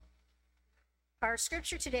Our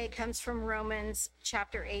scripture today comes from Romans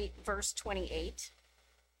chapter 8, verse 28.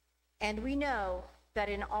 And we know that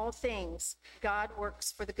in all things, God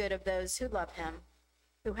works for the good of those who love him,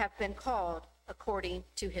 who have been called according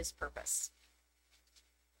to his purpose.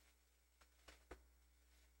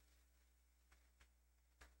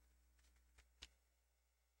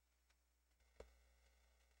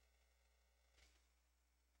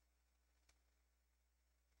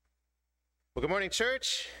 Well, good morning,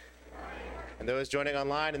 church. And those joining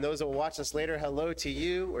online and those that will watch us later, hello to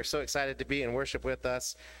you. We're so excited to be in worship with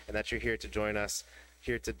us and that you're here to join us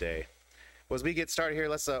here today. Well, as we get started here,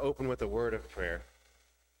 let's open with a word of prayer.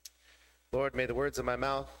 Lord, may the words of my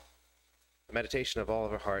mouth, the meditation of all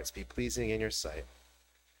of our hearts be pleasing in your sight.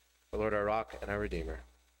 O Lord, our rock and our redeemer.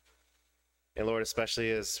 And Lord,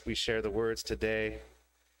 especially as we share the words today,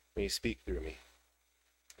 may you speak through me.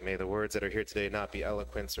 May the words that are here today not be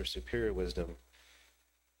eloquence or superior wisdom,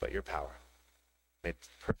 but your power made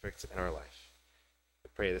perfect in our life.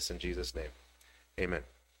 We pray this in Jesus' name. Amen.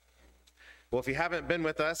 Well, if you haven't been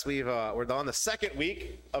with us, we're on the second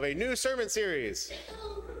week of a new sermon series.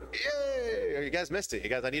 Yay! You guys missed it. You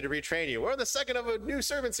guys, I need to retrain you. We're on the second of a new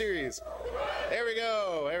sermon series. There we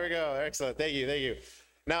go. Excellent. Thank you.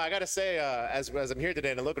 Now, I got to say, as I'm here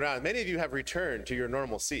today and I look around, many of you have returned to your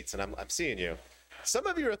normal seats, and I'm seeing you. Some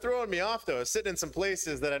of you are throwing me off, though, sitting in some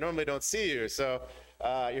places that I normally don't see you. So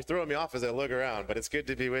you're throwing me off as I look around, but it's good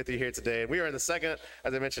to be with you here today. And we are in the second,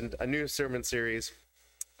 as I mentioned, a new sermon series,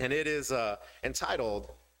 and it is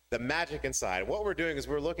entitled The Magic Inside. What we're doing is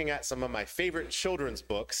we're looking at some of my favorite children's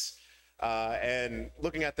books and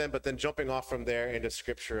looking at them, but then jumping off from there into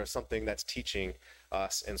Scripture of something that's teaching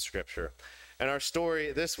us in Scripture. And our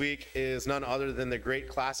story this week is none other than the great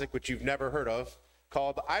classic, which you've never heard of,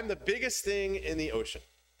 called I'm the Biggest Thing in the Ocean.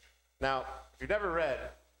 Now, if you've never read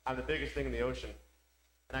I'm the Biggest Thing in the Ocean,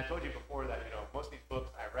 and I told you before that, most of these books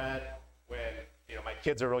I read when, my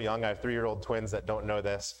kids are real young. I have 3-year-old twins that don't know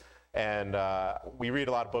this, and we read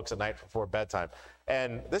a lot of books at night before bedtime.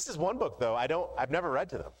 And this is one book, though, I've never read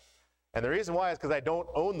to them. And the reason why is because I don't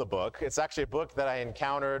own the book. It's actually a book that I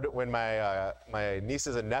encountered when my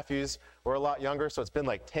nieces and nephews were a lot younger, so it's been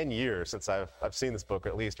like 10 years since I've seen this book,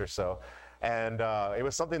 at least, or so. And it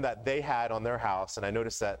was something that they had on their house, and I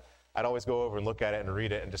noticed that I'd always go over and look at it and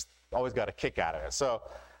read it and just always got a kick out of it. So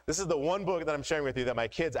this is the one book that I'm sharing with you that my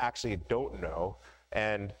kids actually don't know.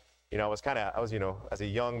 And, I was, as a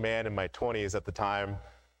young man in my 20s at the time,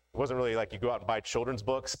 it wasn't really like you go out and buy children's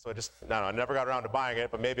books. So I never got around to buying it,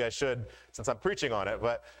 but maybe I should since I'm preaching on it.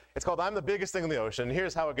 But it's called I'm the Biggest Thing in the Ocean. And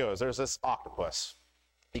here's how it goes. There's this octopus.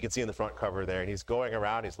 You can see in the front cover there, and he's going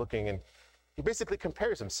around, he's looking, and he basically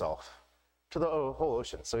compares himself to the whole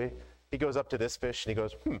ocean. So he goes up to this fish and he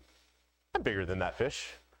goes, I'm bigger than that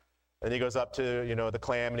fish. And he goes up to, the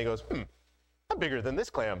clam and he goes, I'm bigger than this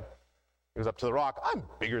clam. He goes up to the rock, I'm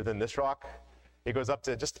bigger than this rock. He goes up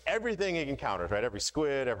to just everything he encounters, right? Every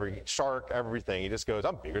squid, every shark, everything. He just goes,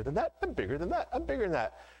 I'm bigger than that, I'm bigger than that, I'm bigger than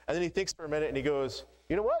that. And then he thinks for a minute and he goes,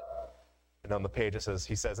 you know what? And on the page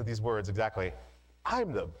he says these words exactly,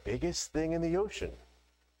 I'm the biggest thing in the ocean.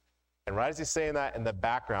 And right as he's saying that, in the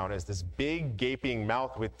background is this big gaping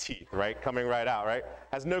mouth with teeth, right? Coming right out, right?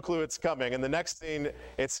 Has no clue it's coming. And the next scene,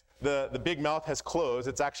 it's the big mouth has closed.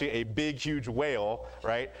 It's actually a big, huge whale,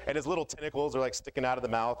 right? And his little tentacles are like sticking out of the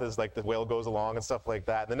mouth as like the whale goes along and stuff like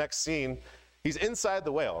that. And the next scene, he's inside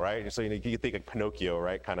the whale, right? So you think of Pinocchio,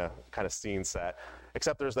 right? Kind of scene set.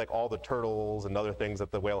 Except there's like all the turtles and other things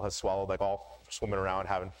that the whale has swallowed, like all swimming around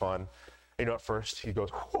having fun. And at first he goes,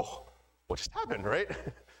 whoa, what just happened, right?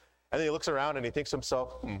 And then he looks around and he thinks to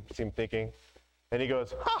himself, he's thinking, and he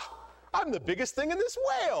goes, I'm the biggest thing in this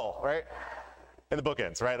whale, right? And the book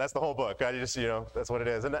ends, right? That's the whole book. That's what it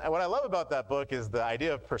is. And what I love about that book is the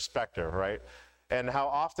idea of perspective, right? And how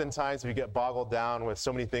oftentimes we get boggled down with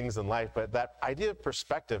so many things in life, but that idea of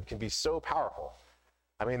perspective can be so powerful.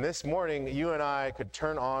 I mean, this morning, you and I could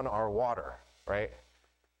turn on our water, right?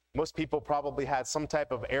 Most people probably had some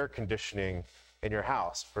type of air conditioning in your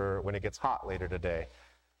house for when it gets hot later today.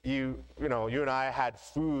 You and I had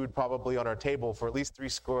food probably on our table for at least 3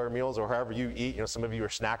 square meals or however you eat. Some of you are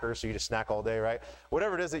snackers, so you just snack all day, right?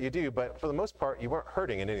 Whatever it is that you do, but for the most part, you weren't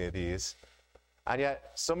hurting in any of these. And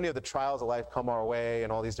yet, so many of the trials of life come our way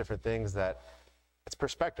and all these different things that it's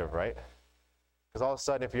perspective, right? Because all of a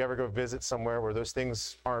sudden, if you ever go visit somewhere where those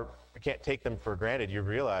things you can't take them for granted, you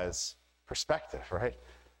realize perspective, right?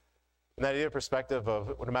 And that idea of perspective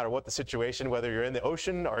of no matter what the situation, whether you're in the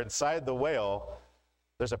ocean or inside the whale,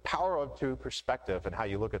 there's a power to perspective in how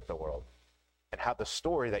you look at the world and how the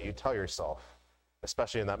story that you tell yourself,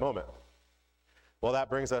 especially in that moment. Well, that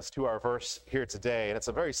brings us to our verse here today, and it's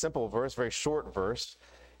a very simple verse, very short verse,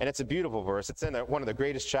 and it's a beautiful verse. It's in one of the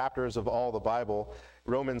greatest chapters of all the Bible,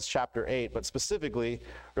 Romans chapter 8, but specifically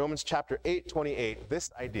Romans chapter 8:28,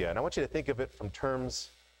 this idea. And I want you to think of it from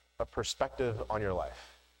terms of perspective on your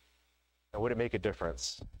life. And would it make a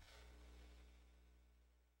difference? It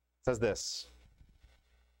says this,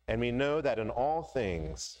 and we know that in all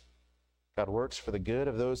things God works for the good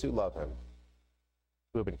of those who love him,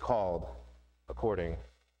 who have been called according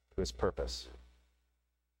to his purpose.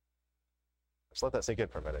 Just let that sink in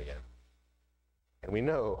for a minute again. And we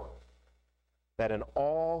know that in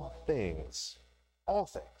all things,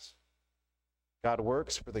 God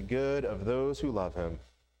works for the good of those who love him,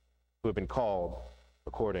 who have been called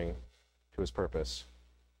according to his purpose.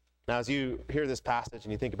 Now, as you hear this passage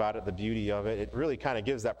and you think about it, the beauty of it, it really kind of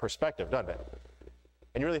gives that perspective, doesn't it?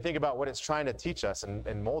 And you really think about what it's trying to teach us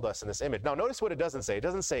and mold us in this image. Now, notice what it doesn't say. It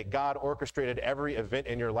doesn't say God orchestrated every event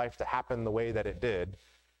in your life to happen the way that it did.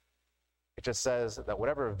 It just says that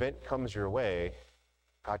whatever event comes your way,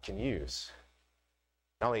 God can use.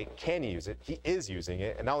 Not only can he use it, he is using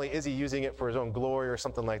it. And not only is he using it for his own glory or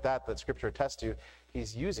something like that Scripture attests to,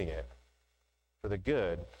 he's using it for the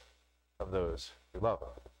good of those who love him.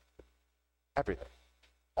 Everything.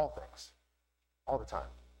 All things. All the time.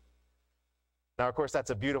 Now, of course, that's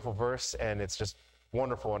a beautiful verse, and it's just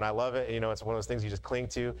wonderful, and I love it. It's one of those things you just cling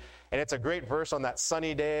to. And it's a great verse on that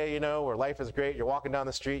sunny day, where life is great. You're walking down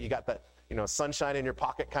the street, you got that, sunshine in your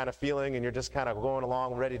pocket kind of feeling, and you're just kind of going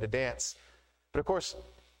along ready to dance. But of course,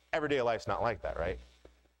 everyday life's not like that, right?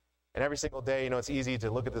 And every single day, it's easy to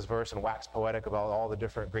look at this verse and wax poetic about all the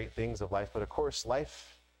different great things of life. But of course,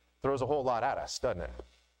 life throws a whole lot at us, doesn't it?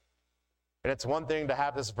 And it's one thing to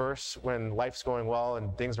have this verse when life's going well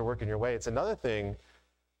and things are working your way. It's another thing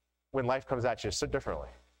when life comes at you so differently.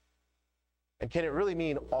 And can it really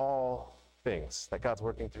mean all things, that God's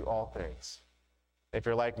working through all things? If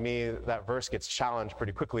you're like me, that verse gets challenged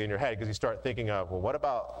pretty quickly in your head because you start thinking of, well, what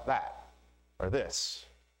about that, or this,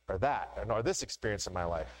 or that, or this experience in my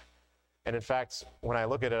life? And in fact, when I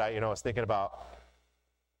look at it, I was thinking about,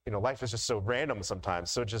 life is just so random sometimes.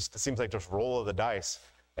 So it seems like just roll of the dice.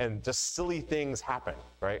 And just silly things happen,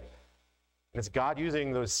 right? And it's God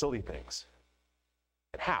using those silly things.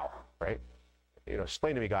 And how, right?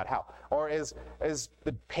 Explain to me, God, how? Or is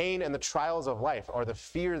the pain and the trials of life, or the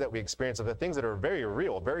fear that we experience of the things that are very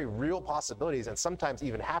real possibilities, and sometimes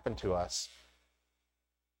even happen to us,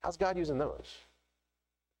 how's God using those?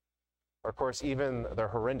 Or, of course, even the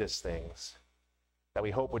horrendous things that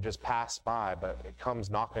we hope would just pass by, but it comes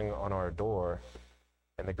knocking on our door.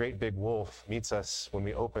 And the great big wolf meets us when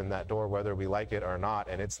we open that door, whether we like it or not,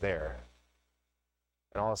 and it's there.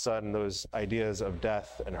 And all of a sudden, those ideas of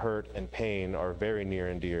death and hurt and pain are very near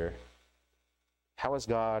and dear. How is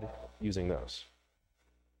God using those?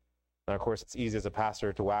 Now, of course, it's easy as a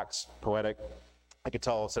pastor to wax poetic. I could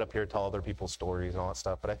sit up here, tell other people's stories and all that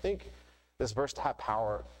stuff, but I think this verse to have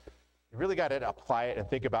power, you really got to apply it and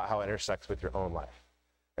think about how it intersects with your own life.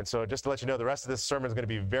 And so just to let you know, the rest of this sermon is going to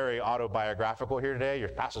be very autobiographical here today. Your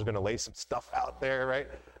pastor's going to lay some stuff out there, right,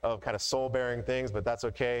 of kind of soul-bearing things, but that's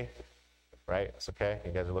okay, right? It's okay.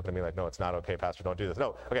 You guys are looking at me like, no, it's not okay, Pastor, don't do this.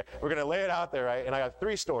 No, okay, we're going to lay it out there, right? And I got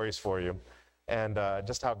 3 stories for you. And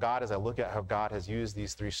just how God, as I look at how God has used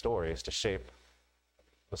these 3 stories to shape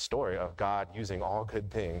the story of God using all good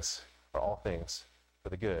things, or all things, for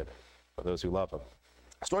the good of those who love him.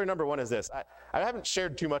 Story number 1 is this. I haven't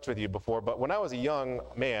shared too much with you before, but when I was a young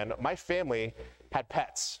man, my family had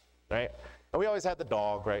pets, right? And we always had the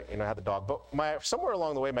dog, right? Had the dog. But somewhere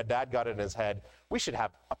along the way, my dad got it in his head, we should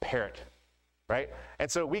have a parrot, right?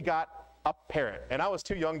 And so we got a parrot. And I was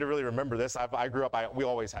too young to really remember this. I grew up, we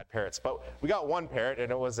always had parrots. But we got one parrot,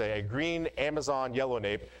 and it was a green Amazon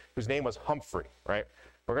yellownape whose name was Humphrey, right?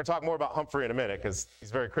 We're going to talk more about Humphrey in a minute because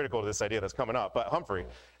he's very critical to this idea that's coming up. But Humphrey,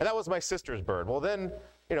 and that was my sister's bird. Well, then,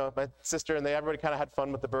 my sister and everybody kind of had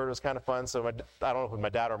fun with the bird. It was kind of fun. So I don't know if it was my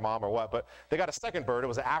dad or mom or what, but they got a second bird. It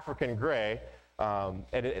was an African gray, and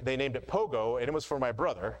they named it Pogo, and it was for my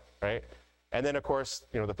brother, right? And then, of course,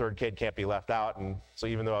 the third kid can't be left out. And so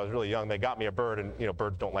even though I was really young, they got me a bird. And,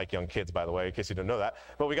 birds don't like young kids, by the way, in case you didn't know that.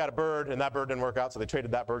 But we got a bird, and that bird didn't work out. So they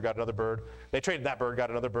traded that bird, got another bird. They traded that bird, got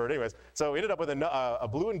another bird. Anyways, so we ended up with a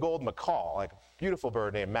blue and gold macaw, like a beautiful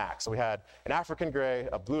bird named Max. So we had an African gray,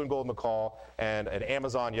 a blue and gold macaw, and an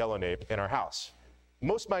Amazon yellownape in our house.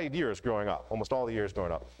 Most of my years growing up, almost all the years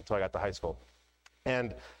growing up, until I got to high school.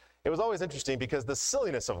 And it was always interesting because the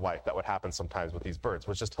silliness of life that would happen sometimes with these birds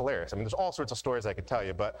was just hilarious. I mean, there's all sorts of stories I could tell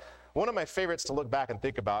you, but one of my favorites to look back and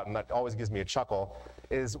think about, and that always gives me a chuckle,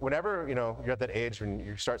 is whenever, you're at that age when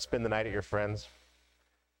you start spending the night at your friends,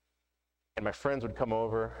 and my friends would come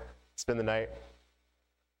over, spend the night,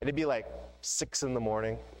 and it'd be like 6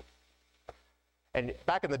 a.m. And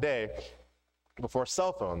back in the day, before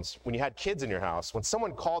cell phones, when you had kids in your house, when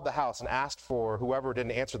someone called the house and asked for whoever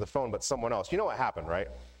didn't answer the phone but someone else, you know what happened, right?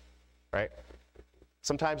 Right?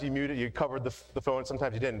 Sometimes you muted, you covered the phone,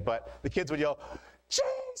 sometimes you didn't, but the kids would yell,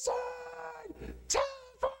 Jason, telephone!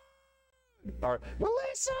 Or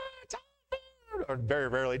Melissa, telephone! Or very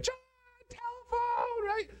rarely, John, telephone,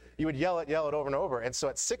 right? You would yell it over and over. And so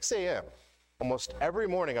at 6 a.m., almost every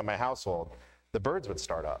morning at my household, the birds would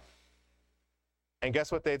start up. And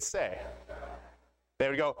guess what they'd say? They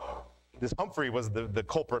would go, this Humphrey was the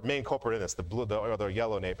culprit, main culprit in this, the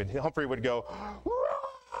yellow nape. And Humphrey would go,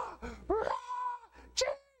 rah, rah,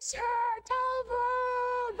 Jason,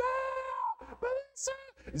 telephone, bell, Melissa,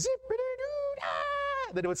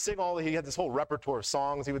 zippity-doo-dah. Then it would sing he had this whole repertoire of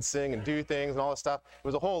songs he would sing and do things and all this stuff. It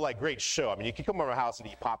was a whole great show. I mean, you could come over to my house and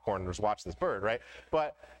eat popcorn and just watch this bird, right?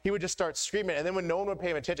 But he would just start screaming, and then when no one would pay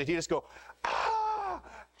him attention, he'd just go, ah,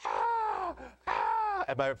 ah, ah.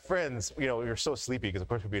 And my friends, we were so sleepy because of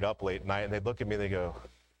course we'd be up late at night, and they'd look at me and they go,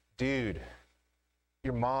 dude,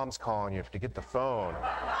 your mom's calling you to get the phone.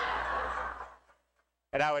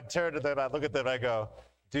 And I would turn to them, I'd look at them, and I go,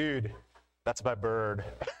 dude, that's my bird.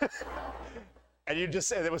 And you just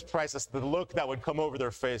say, it was priceless. The look that would come over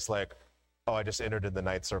their face like, oh, I just entered in the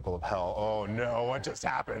night circle of hell. Oh no, what just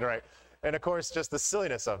happened, right? And of course, just the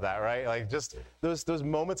silliness of that, right? Like just those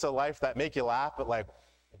moments of life that make you laugh, but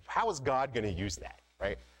how is God going to use that,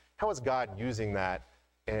 right? How is God using that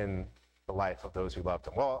in the life of those who loved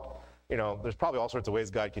him? Well, there's probably all sorts of ways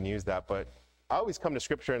God can use that, but I always come to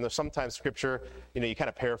Scripture, and there's sometimes Scripture, you kind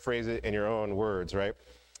of paraphrase it in your own words, right?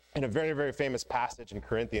 In a very, very famous passage in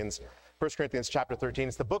Corinthians, 1 Corinthians chapter 13,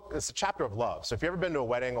 it's a chapter of love. So if you've ever been to a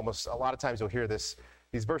wedding, almost a lot of times you'll hear these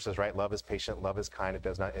verses, right? Love is patient, love is kind, it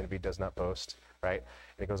does not envy, does not boast, right?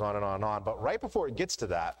 And it goes on and on and on. But right before it gets to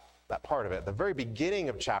that part of it, the very beginning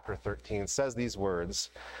of chapter 13 says these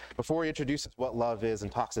words. Before he introduces what love is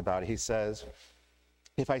and talks about it, he says,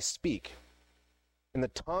 if I speak in the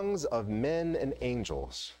tongues of men and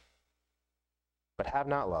angels, but have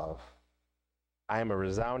not love, I am a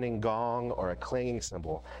resounding gong or a clanging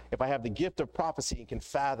cymbal. If I have the gift of prophecy and can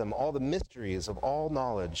fathom all the mysteries of all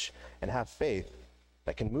knowledge and have faith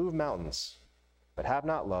that can move mountains, but have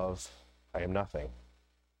not love, I am nothing.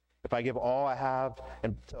 If I give all I have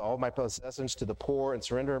and all my possessions to the poor and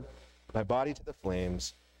surrender my body to the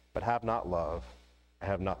flames, but have not love, I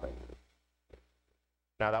have nothing.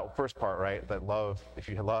 Now that first part, right, that love, if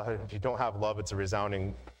you don't have love, it's a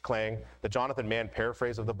resounding clang. The Jonathan Mann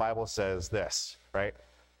paraphrase of the Bible says this, right?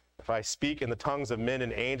 If I speak in the tongues of men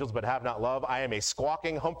and angels but have not love, I am a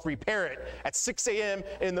squawking Humphrey parrot at 6 a.m.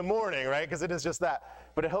 in the morning, right? Because it is just that.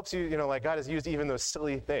 But it helps you, God has used even those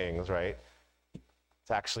silly things, right,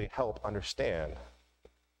 to actually help understand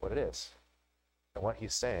what it is and what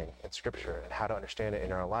he's saying in Scripture and how to understand it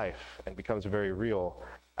in our life, and it becomes very real.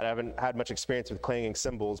 I haven't had much experience with clanging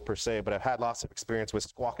cymbals per se, but I've had lots of experience with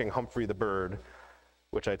squawking Humphrey the bird,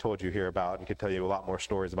 which I told you here about, and could tell you a lot more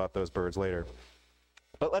stories about those birds later.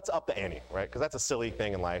 But let's up the ante, right? Because that's a silly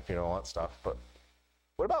thing in life, all that stuff. But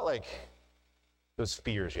what about those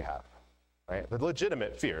fears you have, right? The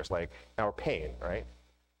legitimate fears, like our pain, right?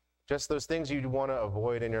 Just those things you want to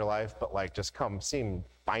avoid in your life, but just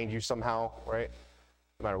find you somehow, right?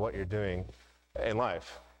 No matter what you're doing in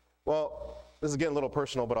life. Well, this is getting a little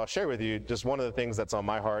personal, but I'll share with you just one of the things that's on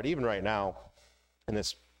my heart, even right now, in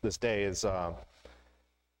this day, is the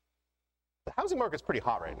housing market's pretty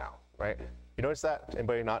hot right now, right? You notice that?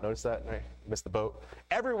 Anybody not notice that? Right? Missed the boat?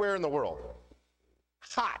 Everywhere in the world.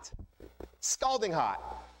 Hot. Scalding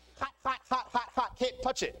hot. Hot. Can't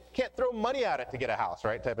touch it. Can't throw money at it to get a house,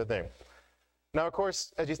 right? Type of thing. Now, of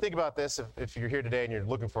course, as you think about this, if you're here today and you're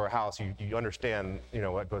looking for a house, you understand,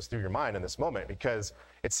 what goes through your mind in this moment, because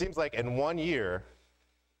it seems like in 1 year,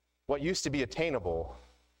 what used to be attainable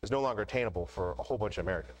is no longer attainable for a whole bunch of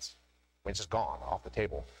Americans. I mean, it's just gone off the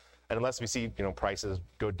table. And unless we see, prices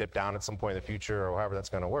go dip down at some point in the future or however that's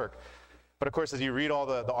going to work. But of course, as you read all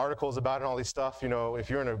the articles about it and all these stuff, if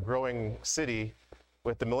you're in a growing city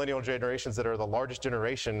with the millennial generations that are the largest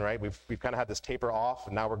generation, right? We've kind of had this taper off,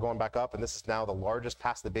 and now we're going back up, and this is now the largest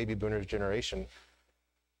past the baby boomers generation.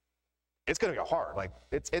 It's going to get hard.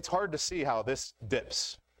 It's hard to see how this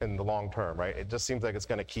dips in the long term, right? It just seems like it's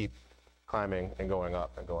going to keep climbing and going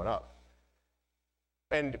up and going up.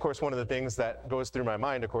 And of course, one of the things that goes through my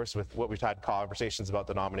mind, of course, with what we've had conversations about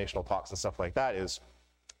denominational talks and stuff like that is,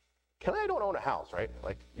 I don't own a house, right?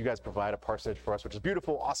 You guys provide a parsonage for us, which is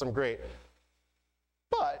beautiful, awesome, great.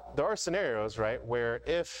 But there are scenarios, right, where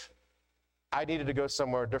if I needed to go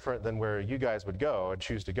somewhere different than where you guys would go and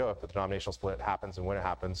choose to go if the denominational split happens and when it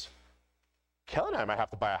happens. Kelly and I might have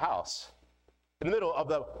to buy a house in the middle of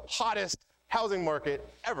the hottest housing market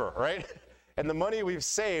ever, right? And the money we've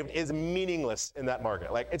saved is meaningless in that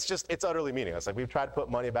market. Like, it's utterly meaningless. Like, we've tried to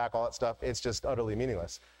put money back, all that stuff. It's just utterly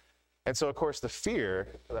meaningless. And so, of course, the fear,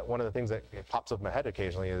 that one of the things that pops up in my head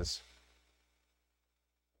occasionally is,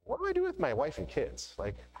 what do I do with my wife and kids?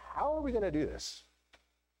 Like, how are we going to do this?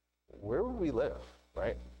 Where will we live,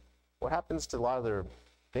 right? What happens to a lot of their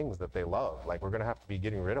things that they love? Like, we're going to have to be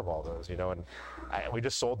getting rid of all those, you know? And we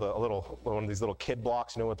just sold one of these little kid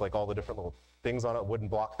blocks, you know, with like all the different little things on it, wooden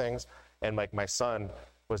block things. And like my son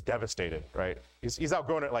was devastated, right? He's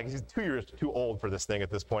outgrown it. Like, he's 2 years too old for this thing at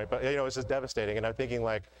this point, but you know, it's just devastating. And I'm thinking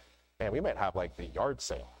like, man, we might have like the yard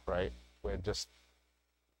sale, right? We're just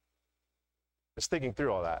thinking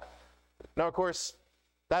through all that. Now, of course,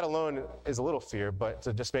 that alone is a little fear, but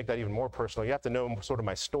to just make that even more personal, you have to know sort of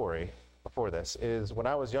my story before this, is when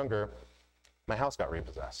I was younger, my house got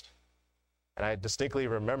repossessed. And I distinctly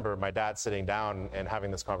remember my dad sitting down and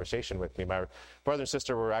having this conversation with me. My brother and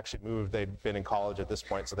sister were actually moved. They'd been in college at this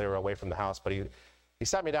point, so they were away from the house. But he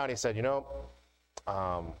sat me down and he said, you know,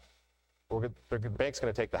 the bank's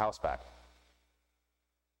going to take the house back.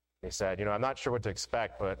 He said, you know, I'm not sure what to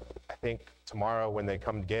expect, but I think tomorrow when they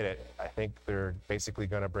come to get it, I think they're basically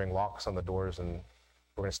going to bring locks on the doors, and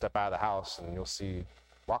we're going to step out of the house and you'll see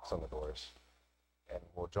locks on the doors. And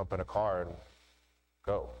we'll jump in a car and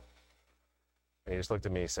go. And he just looked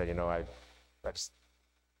at me and said, you know, I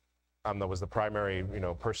was the primary, you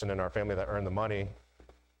know, person in our family that earned the money,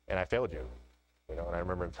 and I failed you. You know, and I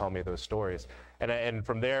remember him telling me those stories. And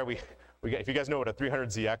from there, we if you guys know what a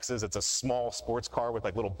 300ZX is, it's a small sports car with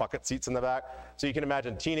like little bucket seats in the back. So you can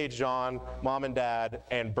imagine teenage John, mom and dad,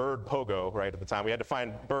 and Bird Pogo, right, at the time. We had to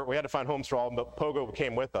find homes for all, but Pogo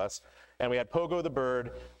came with us. And we had Pogo the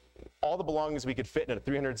Bird, all the belongings we could fit in a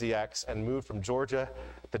 300ZX, and moved from Georgia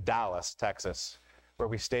to Dallas, Texas, where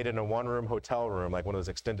we stayed in a one-room hotel room, like one of those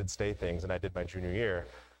extended stay things, and I did my junior year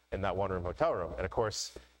in that one-room hotel room. And of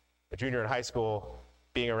course, a junior in high school,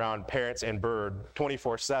 being around parents and Bird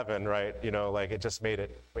 24/7, right? You know, like, it just made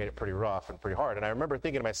it pretty rough and pretty hard. And I remember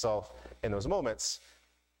thinking to myself in those moments,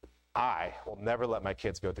 I will never let my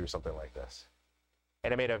kids go through something like this.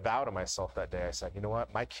 And I made a vow to myself that day. I said, you know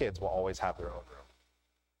what? My kids will always have their own room.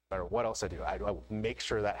 No matter what else I do, I will make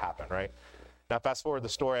sure that happens, right? Now, fast forward the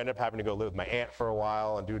story, I ended up having to go live with my aunt for a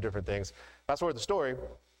while and do different things. Fast forward the story,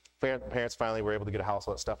 parents finally were able to get a house,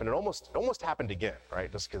 all that stuff, and it almost happened again,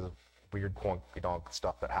 right? Just because of weird quonky-donk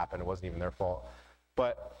stuff that happened. It wasn't even their fault,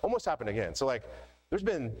 but almost happened again. So like, there's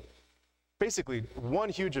been basically one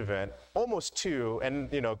huge event, almost two,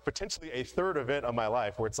 and you know, potentially a third event of my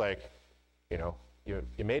life where it's like, you know, you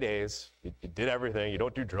made A's, you did everything, you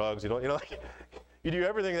don't do drugs, like, you do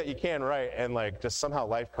everything that you can right, and like, just somehow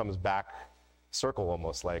life comes back circle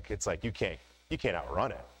almost. Like, it's like you can't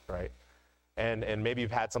outrun it, right? And maybe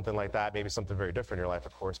you've had something like that, maybe something very different in your life,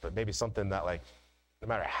 of course, but maybe something that, like, no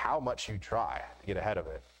matter how much you try to get ahead of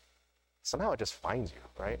it, somehow it just finds you,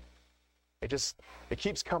 right? It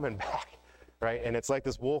keeps coming back, right? And it's like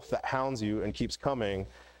this wolf that hounds you and keeps coming.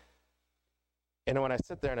 And when I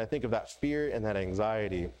sit there and I think of that fear and that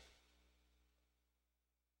anxiety,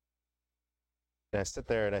 and I sit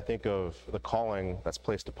there and I think of the calling that's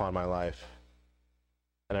placed upon my life,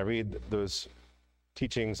 and I read those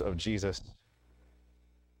teachings of Jesus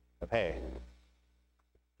of, hey,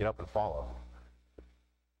 get up and follow.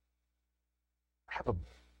 I have a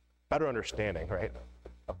better understanding, right,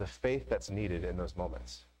 of the faith that's needed in those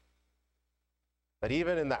moments. That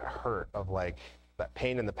even in that hurt of like that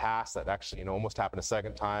pain in the past that actually, you know, almost happened a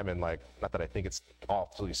second time, and like, not that I think it's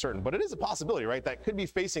absolutely certain, but it is a possibility, right, that could be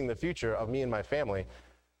facing the future of me and my family.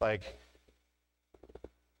 Like, it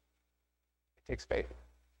takes faith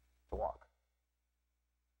to walk.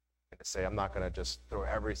 And to say, I'm not going to just throw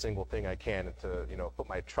every single thing I can to, you know, put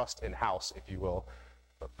my trust in house, if you will,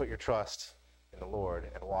 but put your trust in the Lord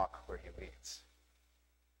and walk where he leads.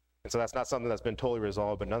 And so that's not something that's been totally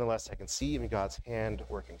resolved, but nonetheless, I can see even God's hand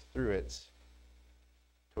working through it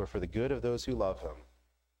for the good of those who love him.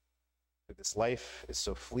 This life is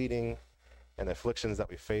so fleeting, and the afflictions that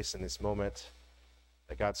we face in this moment,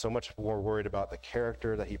 that God's so much more worried about the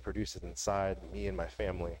character that he produces inside me and my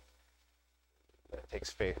family, that it takes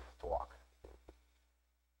faith to walk.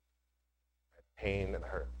 Pain and the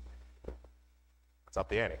hurt. It's up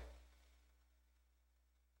the ante.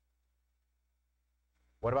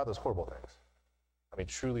 What about those horrible things? I mean,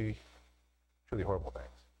 truly, truly horrible things.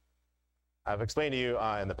 I've explained to you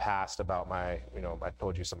in the past about I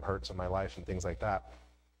told you some hurts in my life and things like that.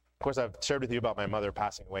 Of course, I've shared with you about my mother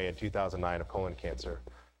passing away in 2009 of colon cancer.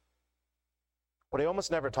 What I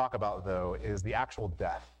almost never talk about, though, is the actual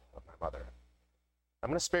death of my mother. I'm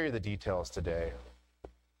going to spare you the details today,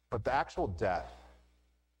 but the actual death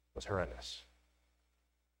was horrendous.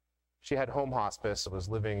 She had home hospice, was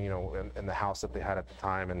living, in the house that they had at the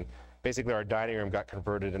time, and basically our dining room got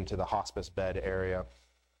converted into the hospice bed area.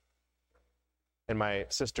 And my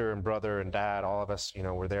sister and brother and dad, all of us,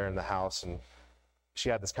 were there in the house, and she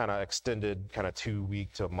had this kind of extended 2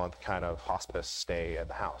 week to a month kind of hospice stay at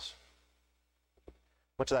the house.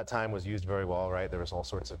 Much of that time was used very well, right? There was all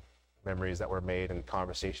sorts of memories that were made and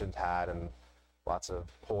conversations had and lots of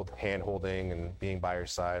hand holding and being by her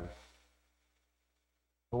side.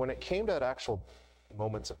 But when it came to that actual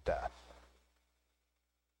moments of death,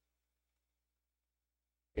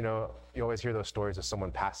 you always hear those stories of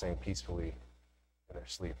someone passing peacefully in their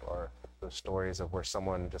sleep, or those stories of where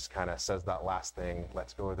someone just kind of says that last thing,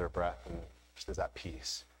 lets go of their breath, and just is at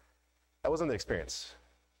peace. That wasn't the experience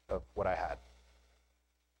of what I had.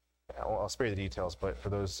 I'll spare you the details, but for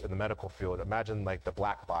those in the medical field, imagine like the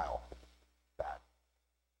black bile. That.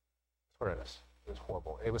 That's what it is. It was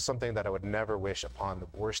horrible. It was something that I would never wish upon the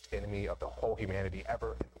worst enemy of the whole humanity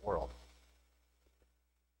ever in the world.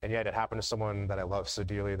 And yet it happened to someone that I loved so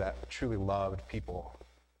dearly, that truly loved people,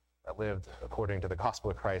 that lived according to the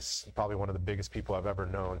gospel of Christ, probably one of the biggest people I've ever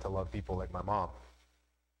known to love people like my mom.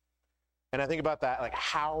 And I think about that, like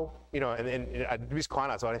how, and I'd be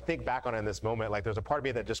quiet, so when I think back on it in this moment, like there's a part of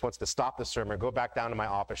me that just wants to stop the sermon, go back down to my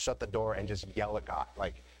office, shut the door, and just yell at God,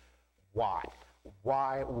 like, why?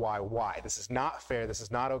 Why? This is not fair, this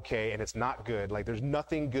is not okay, and it's not good. Like there's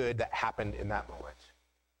nothing good that happened in that moment.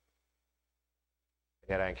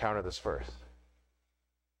 And yet I encountered this first.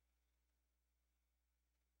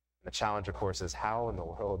 And the challenge, of course, is how in the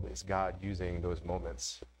world is God using those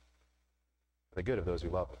moments for the good of those who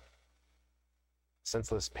love him?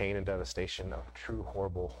 Senseless pain and devastation of true,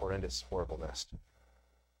 horrible, horrendous horribleness.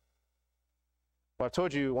 Well, I've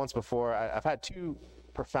told you once before, I've had two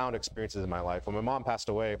profound experiences in my life. When my mom passed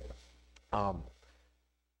away, I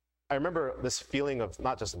remember this feeling of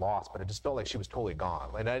not just loss, but it just felt like she was totally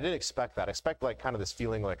gone. And I didn't expect that. I expected like kind of this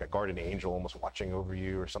feeling like a guardian angel almost watching over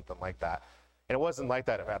you or something like that. And it wasn't like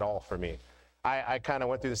that at all for me. I kind of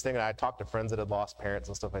went through this thing, and I talked to friends that had lost parents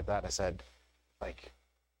and stuff like that. And I said, like,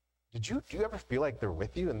 do you ever feel like they're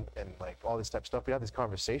with you and like all this type of stuff? We had these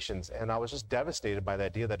conversations, and I was just devastated by the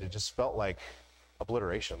idea that it just felt like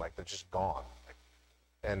obliteration, like they're just gone.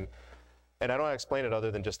 And I don't explain it other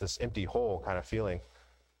than just this empty hole kind of feeling.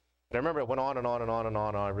 And I remember it went on and on and on and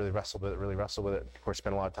on. I really wrestled with it. Of course,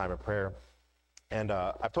 spent a lot of time in prayer. And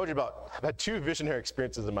I've told you I've had two visionary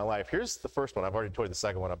experiences in my life. Here's the first one. I've already told you the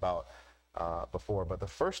second one about before, but the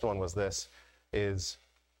first one was this, is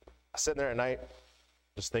I was sitting there at night,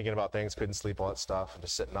 just thinking about things, couldn't sleep, all that stuff, and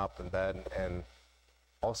just sitting up in bed, and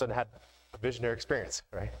all of a sudden had a visionary experience,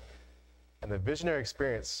 right? And the visionary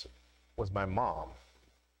experience was my mom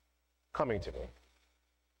coming to me.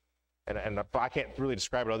 And I can't really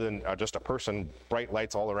describe it other than just a person, bright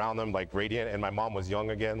lights all around them, like radiant, and my mom was young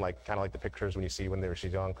again, like kind of like the pictures when you see when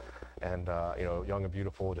she's young, and young and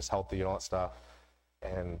beautiful, just healthy and all that stuff.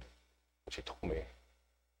 And she told me,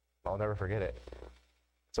 I'll never forget it,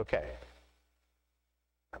 it's okay.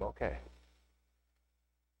 I'm okay.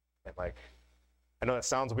 And like, I know that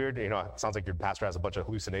sounds weird, it sounds like your pastor has a bunch of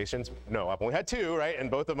hallucinations. No, I've only had two, right?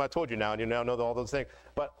 And both of them I told you now, and you now know all those things.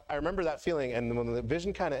 But I remember that feeling, and when the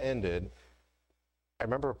vision kind of ended, I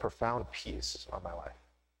remember a profound peace on my life.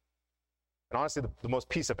 And honestly, the most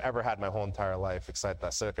peace I've ever had in my whole entire life, except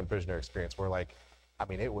that second visionary experience, where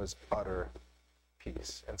it was utter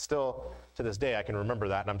peace. And still, to this day, I can remember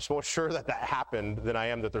that, and I'm so sure that happened than I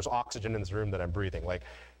am that there's oxygen in this room that I'm breathing. Like,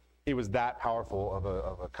 it was that powerful of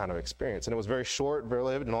a kind of experience. And it was very short, very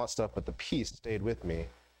lived, and all that stuff, but the peace stayed with me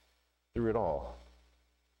through it all.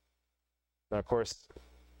 Now, of course,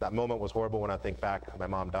 that moment was horrible when I think back to my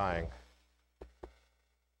mom dying.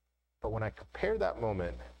 But when I compare that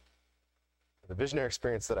moment to the visionary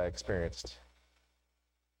experience that I experienced,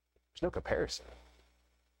 there's no comparison.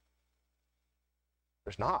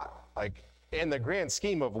 There's not. Like, in the grand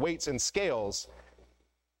scheme of weights and scales,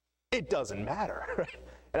 it doesn't matter.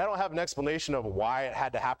 And I don't have an explanation of why it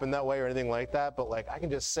had to happen that way or anything like that, but I can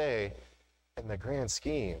just say, in the grand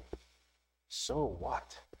scheme, so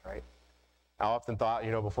what, right? I often thought,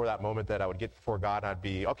 before that moment that I would get before God and I'd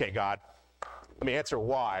be, okay, God, let me answer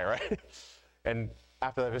why, right? And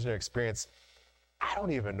after that visionary experience, I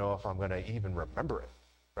don't even know if I'm going to even remember it,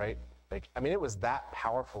 right? It was that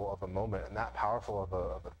powerful of a moment and that powerful of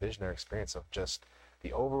a visionary experience of just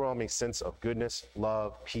the overwhelming sense of goodness,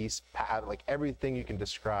 love, peace, like everything you can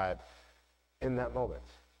describe in that moment.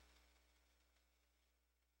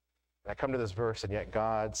 And I come to this verse, and yet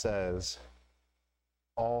God says,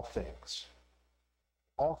 all things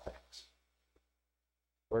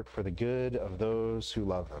work for the good of those who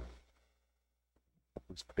love him,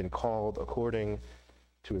 who's been called according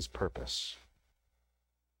to his purpose.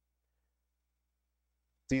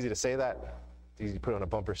 It's easy to say that. It's easy to put on a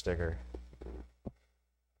bumper sticker. It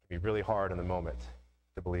can be really hard in the moment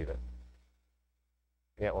to believe it.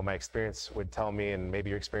 And yet what my experience would tell me, and maybe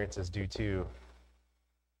your experiences do too,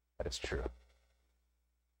 that it's true.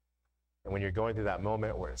 And when you're going through that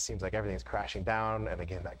moment where it seems like everything's crashing down, and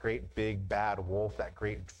again, that great big bad wolf, that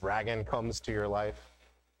great dragon comes to your life,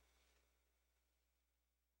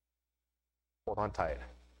 hold on tight to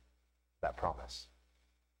that promise.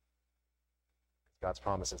 God's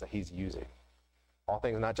promise is that he's using all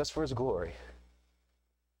things, not just for his glory,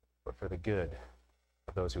 but for the good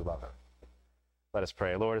of those who love him. Let us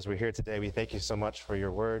pray. Lord, as we're here today, we thank you so much for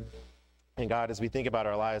your word. And God, as we think about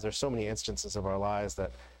our lives, there's so many instances of our lives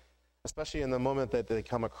that, especially in the moment that they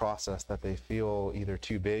come across us, that they feel either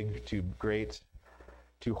too big, too great,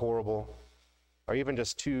 too horrible, or even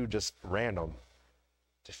just random,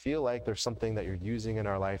 to feel like there's something that you're using in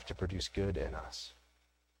our life to produce good in us.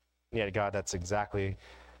 And yet, God, that's exactly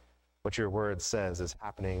what your word says is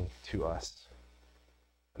happening to us.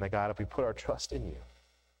 And that, God, if we put our trust in you,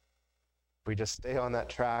 if we just stay on that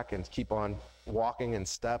track and keep on walking in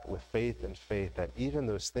step with faith, that even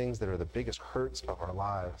those things that are the biggest hurts of our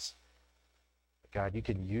lives, God, you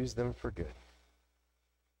can use them for good.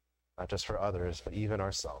 Not just for others, but even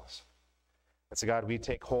ourselves. And so, God, we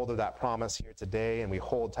take hold of that promise here today, and we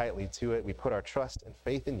hold tightly to it. We put our trust and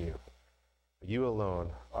faith in you. You alone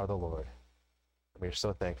are the Lord. And we are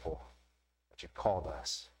so thankful that you've called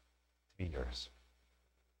us to be yours.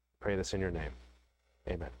 I pray this in your name.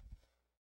 Amen.